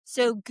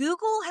So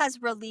Google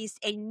has released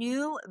a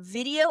new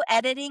video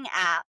editing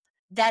app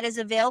that is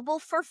available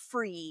for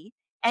free.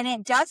 And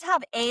it does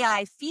have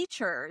AI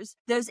features.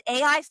 Those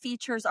AI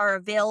features are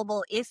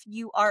available if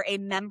you are a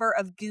member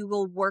of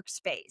Google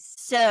Workspace.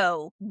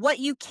 So what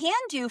you can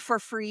do for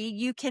free,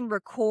 you can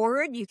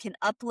record, you can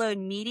upload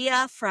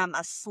media from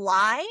a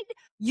slide.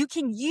 You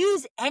can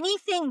use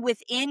anything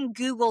within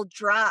Google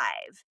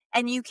Drive.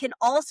 And you can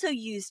also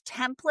use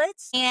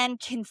templates and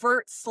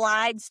convert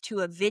slides to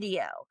a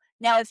video.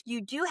 Now, if you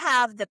do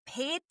have the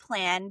paid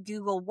plan,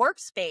 Google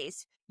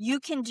Workspace, you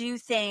can do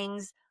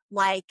things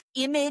like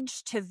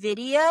image to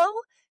video,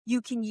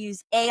 you can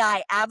use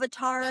AI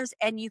avatars,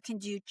 and you can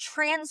do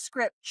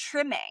transcript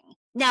trimming.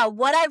 Now,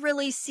 what I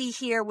really see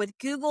here with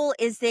Google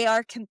is they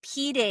are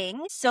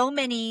competing. So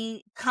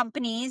many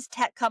companies,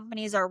 tech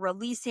companies, are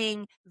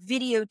releasing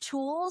video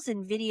tools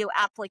and video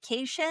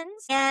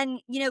applications. And,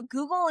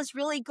 Google is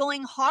really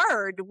going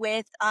hard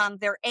with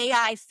their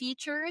AI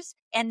features.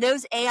 And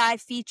those AI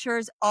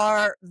features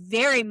are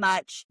very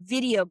much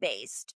video based.